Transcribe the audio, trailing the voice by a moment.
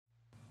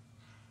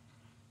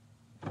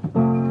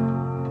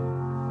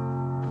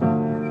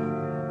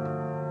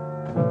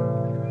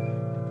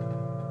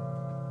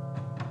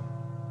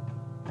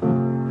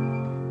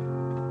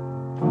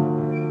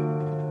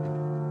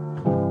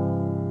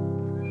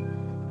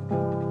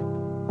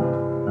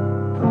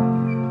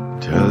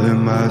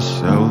telling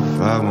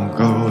myself I won't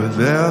go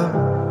there.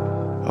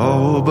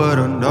 Oh, but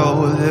I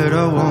know that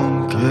I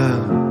won't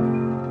care.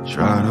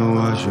 Trying to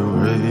wash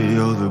away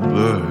all the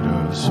blood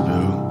I've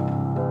spilled.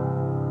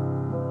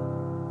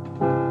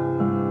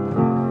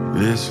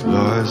 This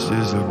loss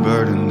is a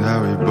burden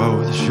that we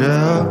both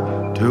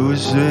share. Two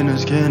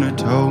sinners can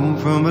atone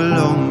from a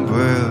lone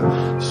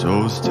prayer.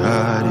 Souls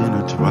tied,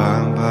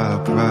 intertwined by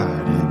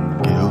pride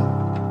and guilt.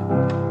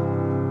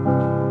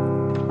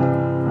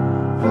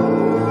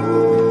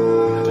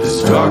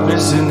 There's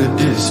darkness in the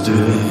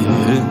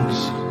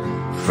distance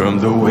from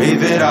the way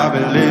that I've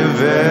been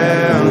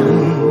living,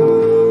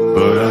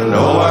 but I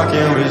know I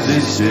can't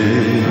resist it.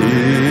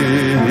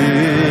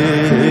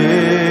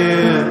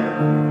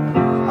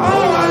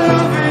 Oh, I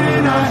love it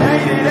and I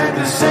hate it at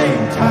the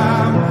same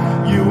time.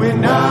 You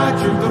and I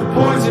drink the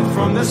poison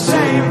from the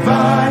same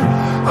vine.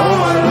 Oh,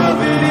 I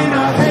love it and I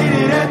hate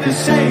it at the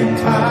same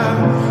time.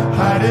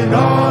 Hiding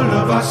all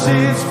of our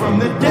sins from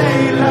the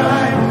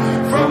daylight,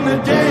 from the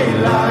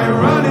daylight,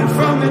 running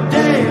from the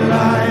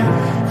daylight,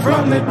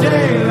 from the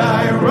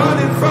daylight,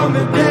 running from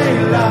the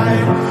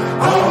daylight.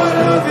 Oh, I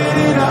love it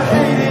and I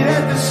hate it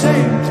at the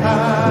same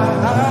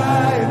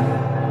time.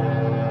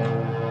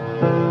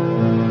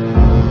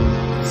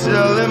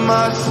 Telling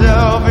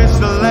myself it's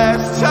the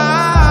last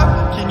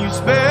time. Can you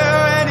spare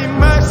any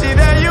mercy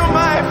that you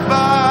might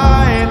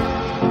find?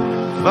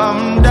 If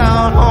I'm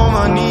down on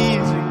my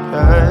knees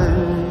again,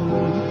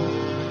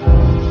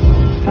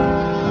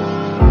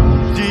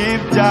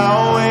 deep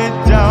down, way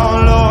down,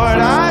 Lord,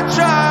 I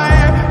try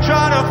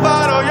to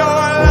follow your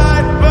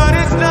light, but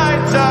it's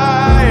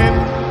nighttime.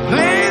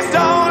 Please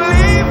don't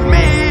leave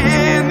me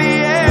in the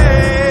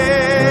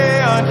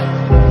end.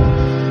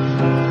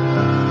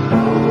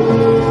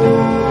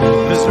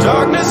 There's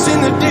darkness in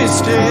the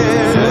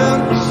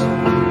distance.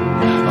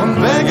 I'm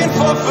begging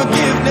for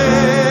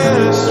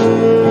forgiveness,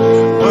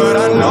 but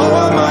I know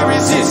I might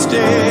resist it.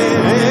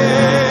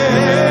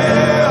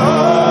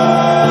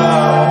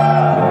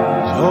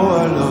 Oh,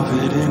 I love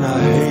it and I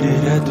hate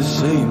it at the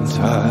same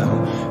time.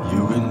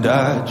 You and I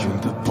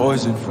drink the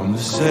poison from the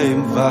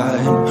same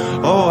vine.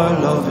 Oh, I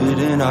love it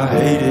and I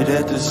hate it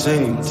at the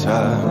same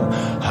time.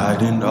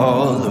 Hiding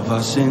all of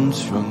our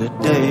sins from the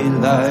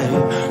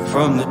daylight,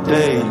 from the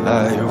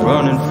daylight,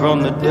 running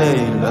from the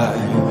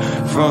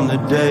daylight, from the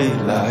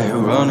daylight,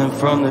 running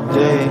from the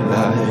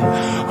daylight.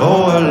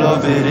 Oh, I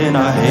love it and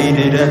I hate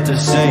it at the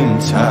same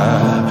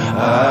time.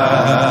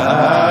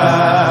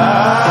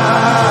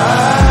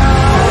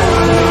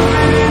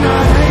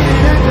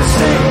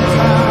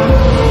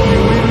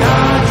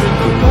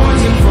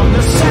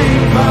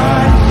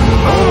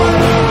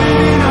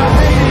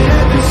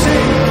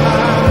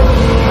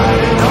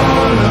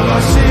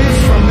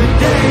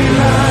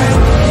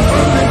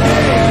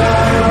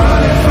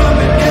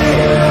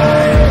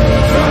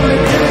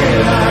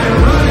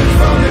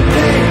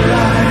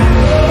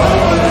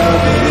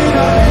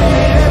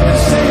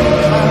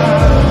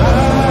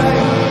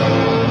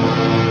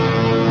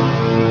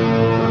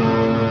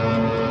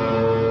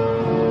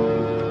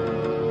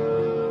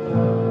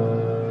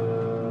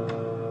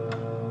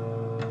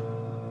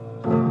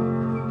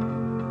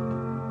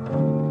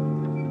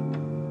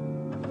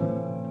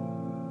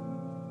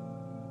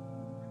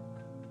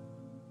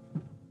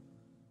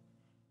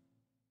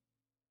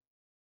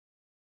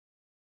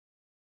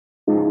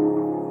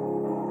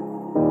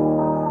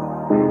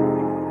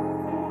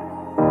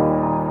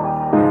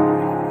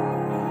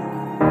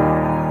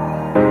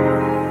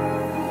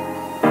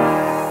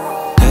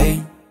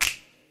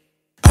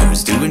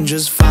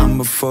 Just fine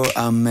before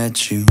I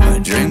met you. I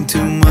drink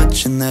too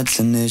much and that's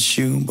an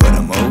issue, but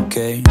I'm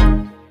okay.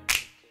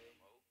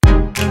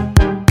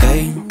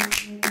 Hey,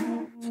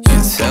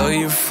 you tell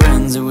your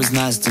friends it was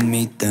nice to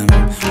meet them,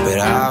 but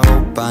I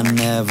hope I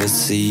never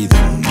see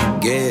them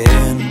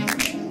again.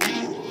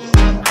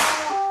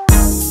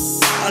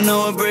 I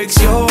know it breaks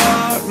your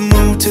heart.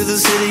 Moved to the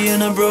city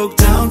in a broke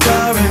down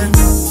car and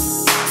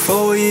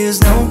 4 years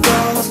no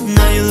calls.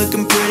 Now you're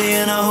looking pretty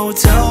in a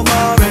hotel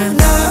bar and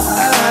I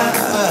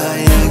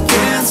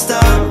can't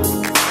stop.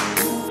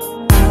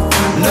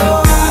 No,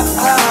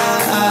 I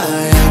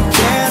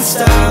can't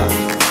stop.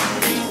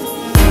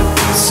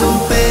 So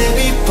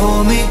baby,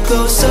 pull me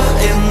closer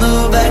in the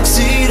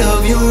backseat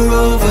of your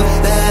Rover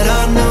that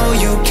I know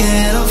you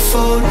can't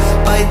afford.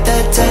 Bite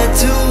that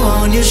tattoo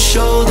on your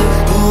shoulder.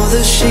 Pull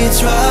the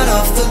sheets right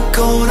off the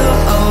corner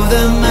of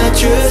the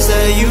mattress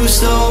that you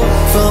stole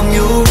from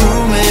your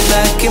roommate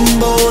back in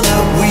Boulder.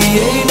 We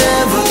ain't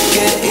never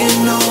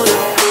getting older.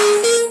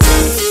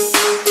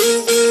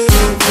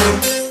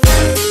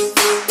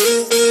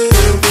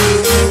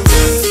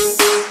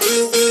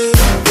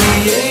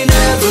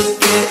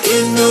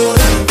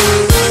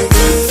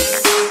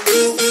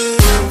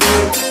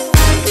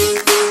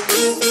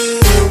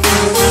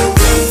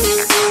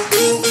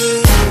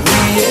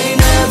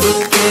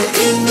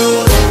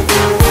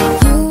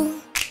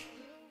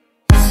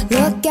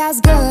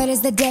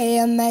 The day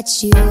I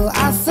met you,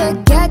 I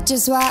forget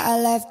just why I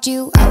left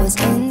you. I was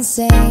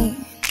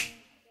insane.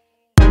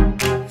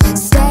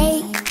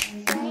 Stay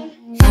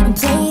and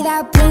play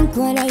that Blink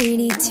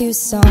 182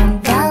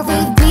 song that we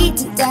beat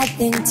to death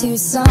in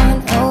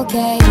Tucson,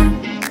 okay.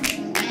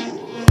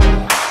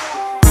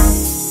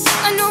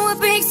 I know it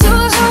breaks your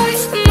heart.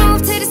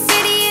 Moved to the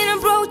city and I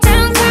broke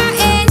down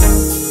crying.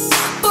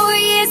 4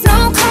 years,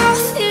 no call.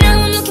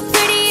 Now I'm looking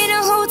pretty in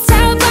a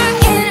hotel bar.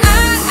 And I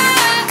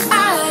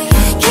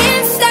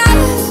can't stop.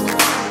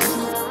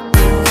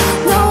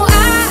 No,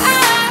 I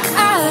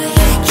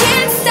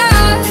can't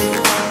stop.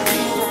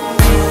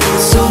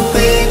 So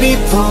baby,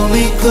 pull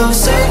me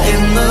closer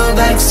in the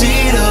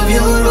backseat of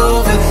your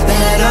Rover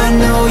that I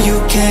know you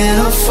can't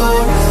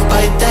afford.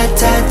 Bite that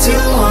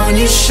tattoo on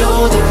your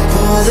shoulder.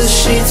 Pull the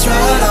sheets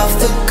right off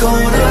the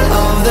corner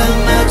of the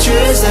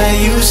mattress that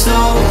you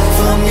stole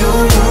from your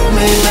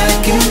roommate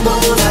back in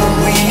Boulder.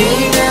 We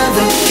ain't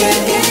never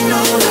getting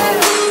older.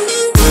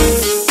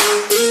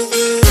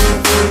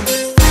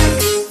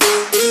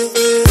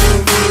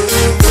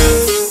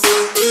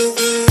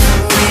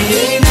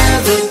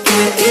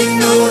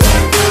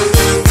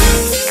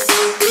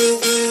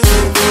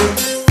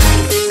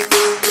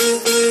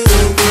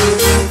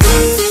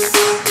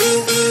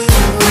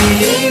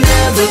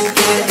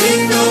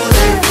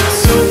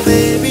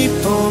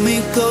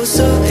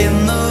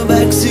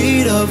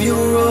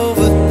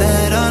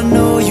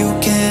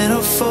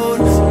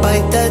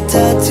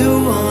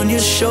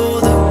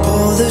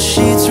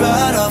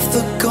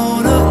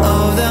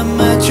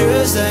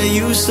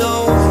 You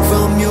stole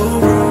from your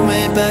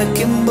roommate back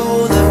in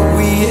Boulder.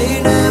 We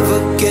ain't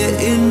never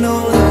getting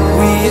older.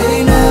 We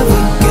ain't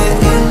never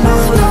getting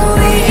older.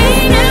 We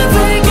ain't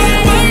never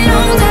getting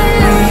older.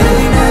 We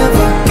ain't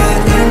never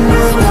getting older.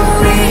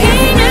 We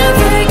ain't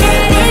never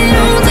getting older.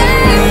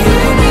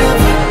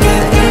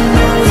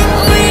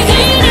 We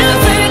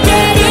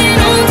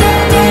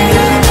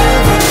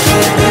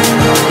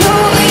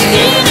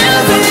ain't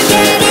never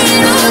getting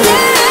older.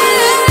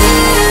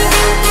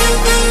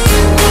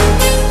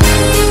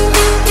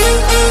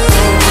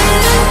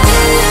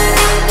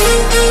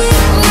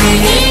 We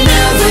ain't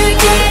never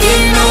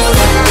getting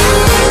older.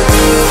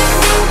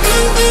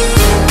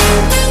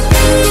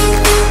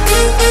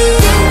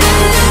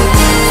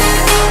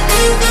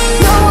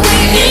 No, we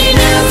ain't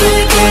never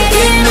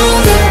getting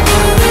older.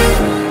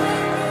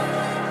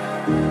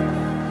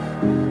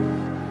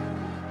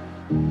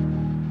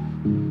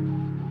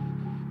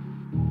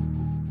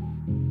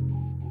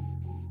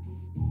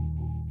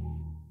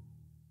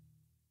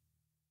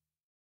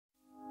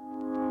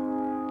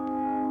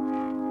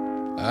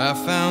 I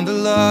found a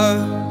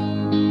love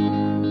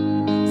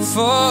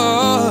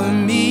for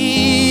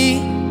me.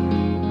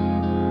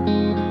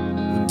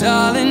 Well,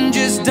 darling,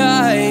 just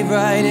dive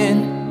right in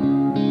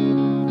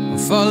and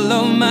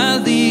follow my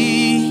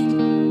lead.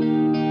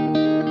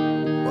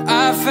 Well,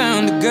 I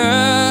found a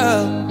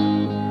girl,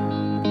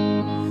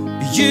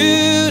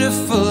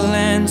 beautiful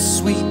and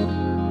sweet.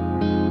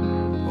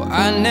 Well,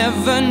 I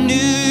never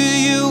knew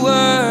you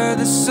were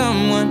the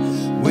someone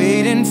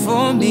waiting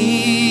for me.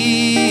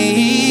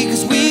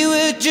 'Cause we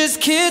were just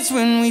kids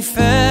when we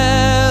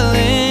fell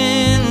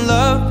in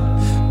love,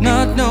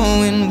 not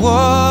knowing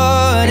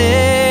what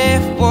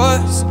it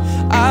was.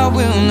 I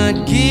will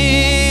not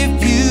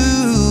give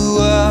you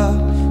up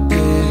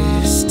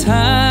this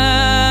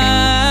time.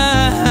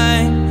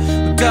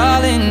 But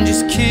darling,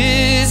 just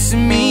kiss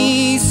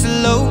me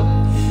slow.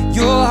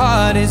 Your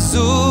heart is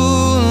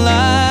all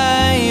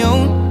I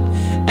own,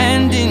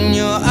 and in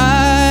your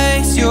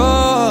eyes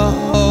you're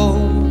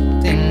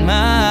holding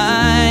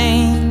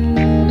mine.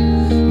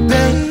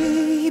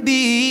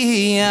 Baby,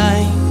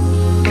 I'm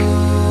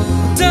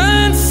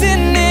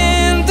dancing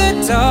in the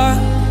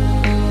dark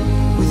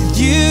with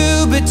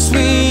you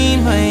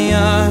between my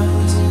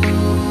arms,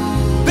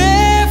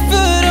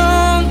 barefoot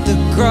on the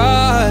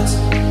grass.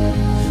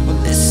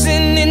 We're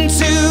listening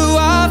to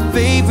our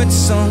favorite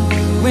song.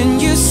 When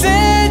you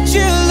said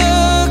you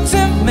looked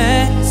a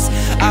mess,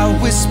 I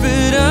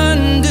whispered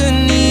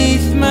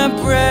underneath my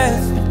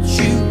breath, but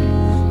you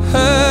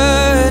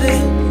heard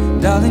it.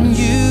 Darling,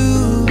 you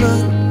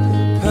look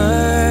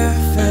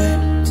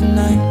perfect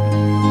tonight.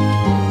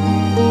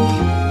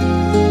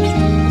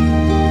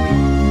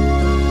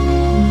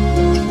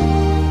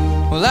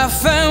 Well, I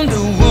found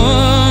a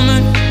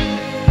woman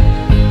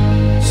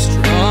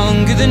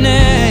stronger than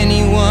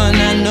anyone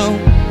I know.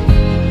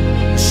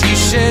 She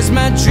shares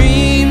my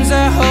dreams.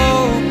 I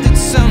hope that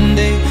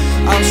someday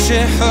I'll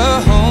share her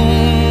home.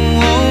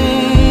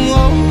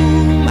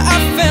 I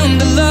found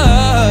a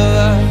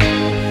love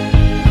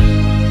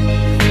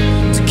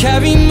to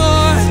carry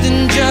more than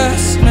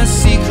just my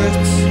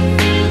secrets,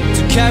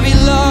 to carry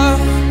love,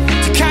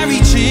 to carry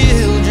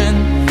children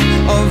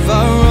of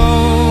our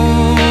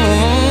own.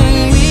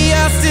 We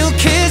are still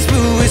kids,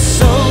 but we're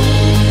so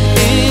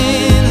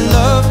in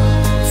love,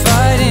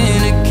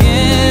 fighting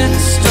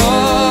against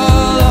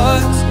all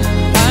odds.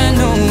 I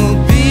know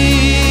we'll be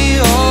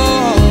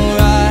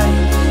alright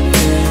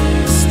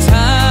this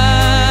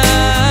time.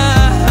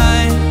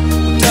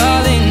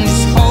 Darling,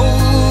 just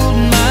hold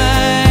my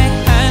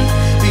hand,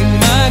 be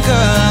my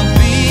girl, I'll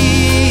be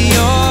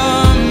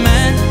your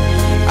man.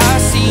 I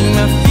see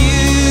my future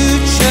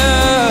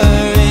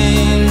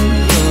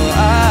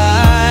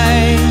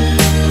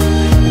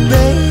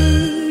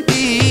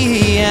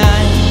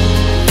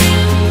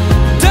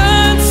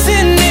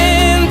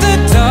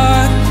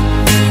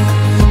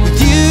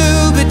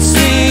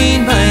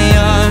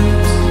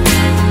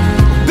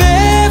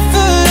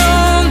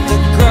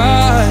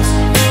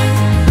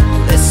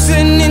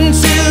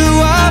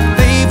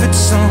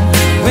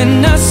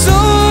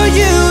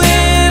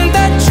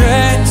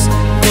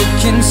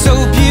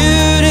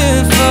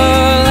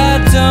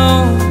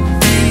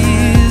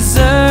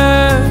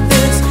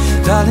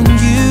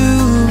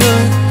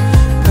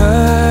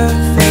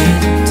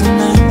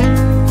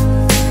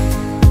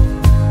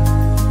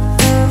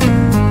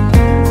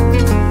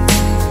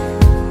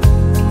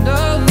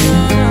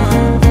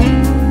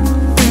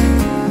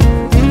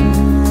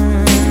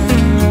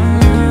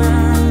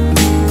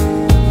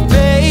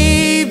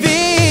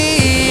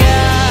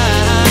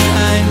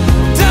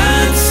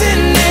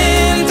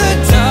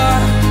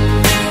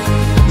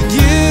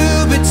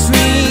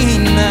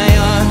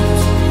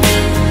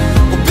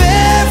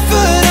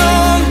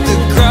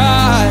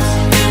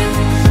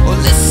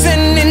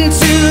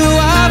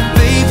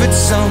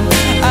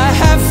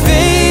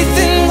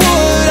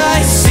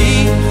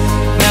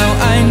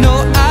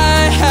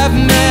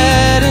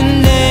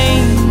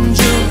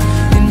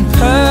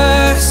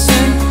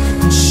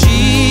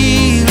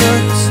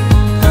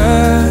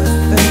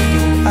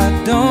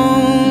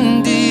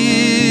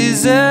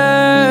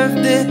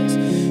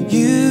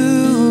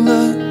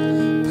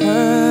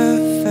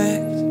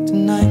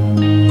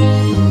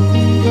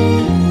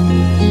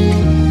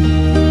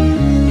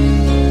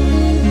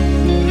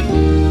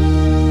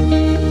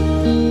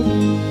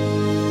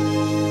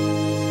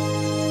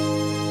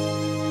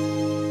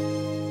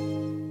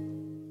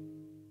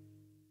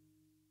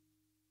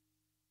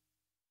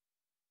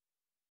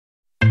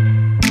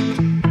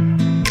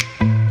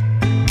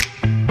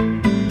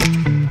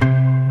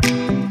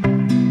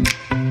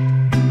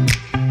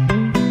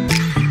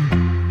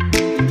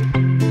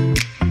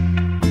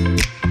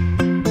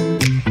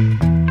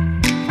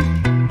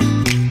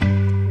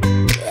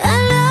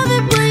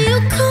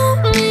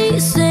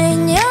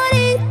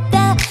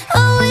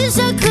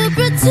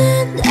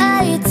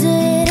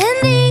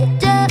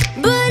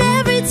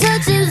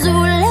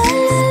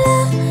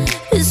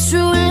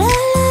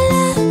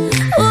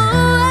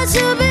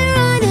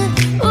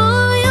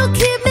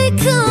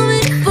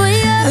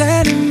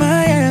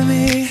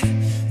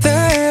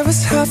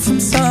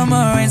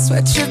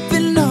sweat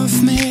dripping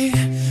off me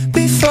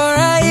before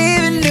I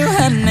even knew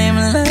her name.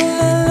 La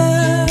la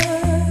la,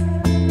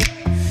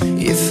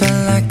 you felt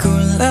like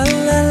ooh la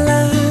la la,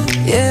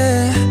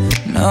 yeah,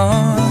 no.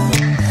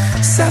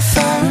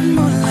 Sapphire and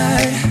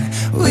moonlight,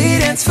 we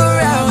danced for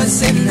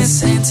hours in the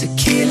same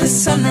tequila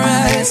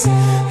sunrise.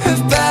 Her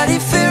body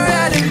fit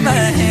right in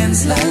my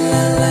hands. La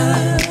la la,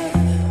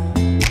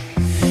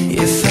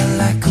 you felt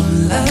like ooh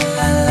la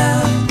la la,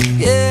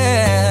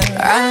 yeah.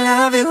 I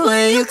love it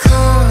when you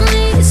call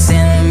me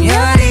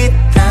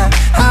señorita.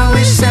 I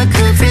wish I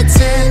could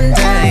pretend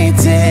I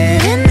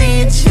didn't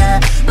need ya,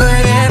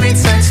 but every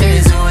touch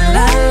is ooh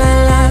la la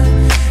la.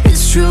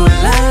 It's true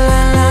la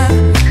la la.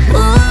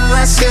 Ooh,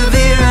 I should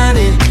be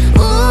running.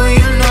 Ooh,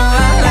 you know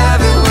I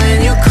love it when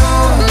you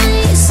call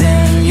me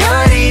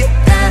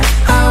señorita.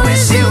 I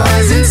wish it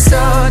wasn't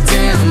so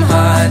damn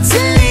hard to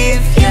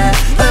leave ya,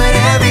 but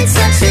every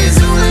touch is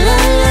ooh la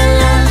la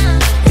la.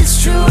 It's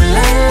true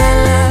la la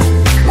la.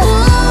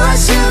 Ooh, I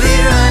should be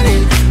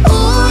running.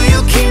 Ooh, you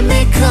keep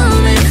me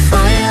coming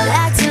for ya.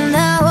 Back to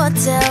the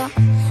hotel,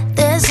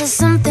 there's just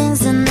some things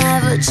that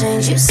never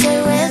change. You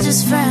say we're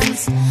just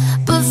friends,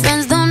 but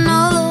friends don't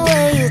know the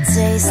way you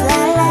taste.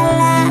 La la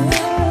la.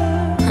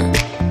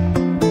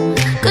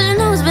 Cause you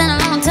know it's been a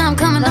long time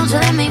coming, don't you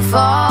let me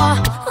fall.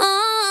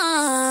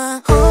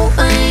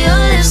 When your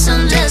lips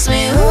undress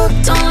me,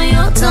 hooked on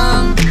your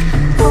tongue.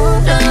 Ooh,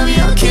 love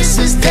your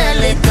kisses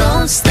deadly,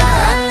 don't stop.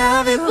 I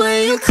love it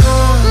when you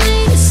call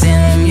me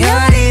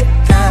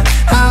señorita.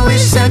 I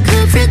wish I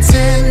could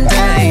pretend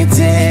I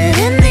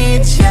didn't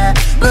need ya,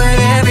 but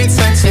every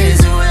touch is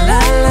ooh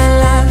la la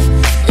la.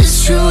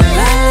 It's true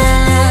la la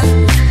la.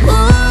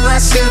 Ooh, I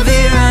should be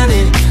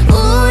running.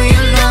 Ooh,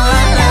 you know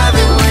I love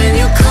it when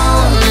you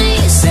call me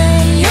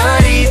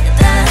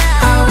señorita.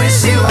 I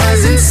wish it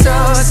wasn't so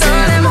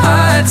damn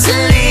hard to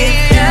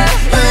leave ya,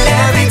 but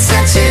every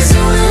touch is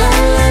ooh la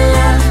la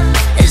la.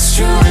 It's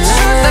true la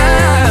la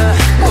la.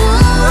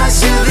 Ooh, I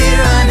should be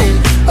running.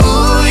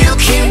 Ooh, you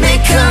keep me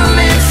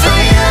coming for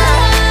ya.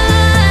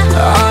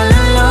 All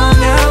along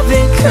I've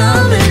been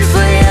coming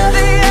for ya,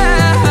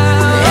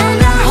 and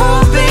I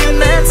hope it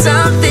meant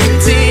something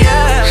to ya.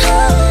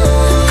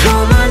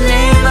 Call my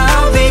name,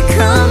 I'll be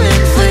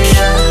coming for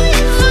ya,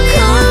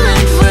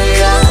 coming for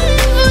ya,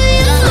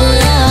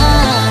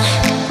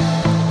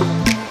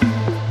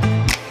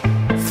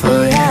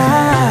 for ya.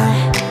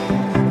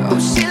 Oh,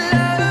 she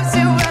loves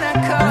it when I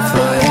call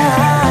for ya.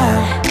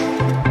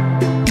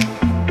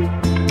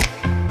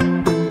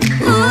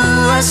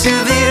 Ooh, I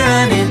should be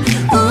running.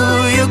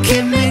 Ooh, you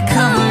keep me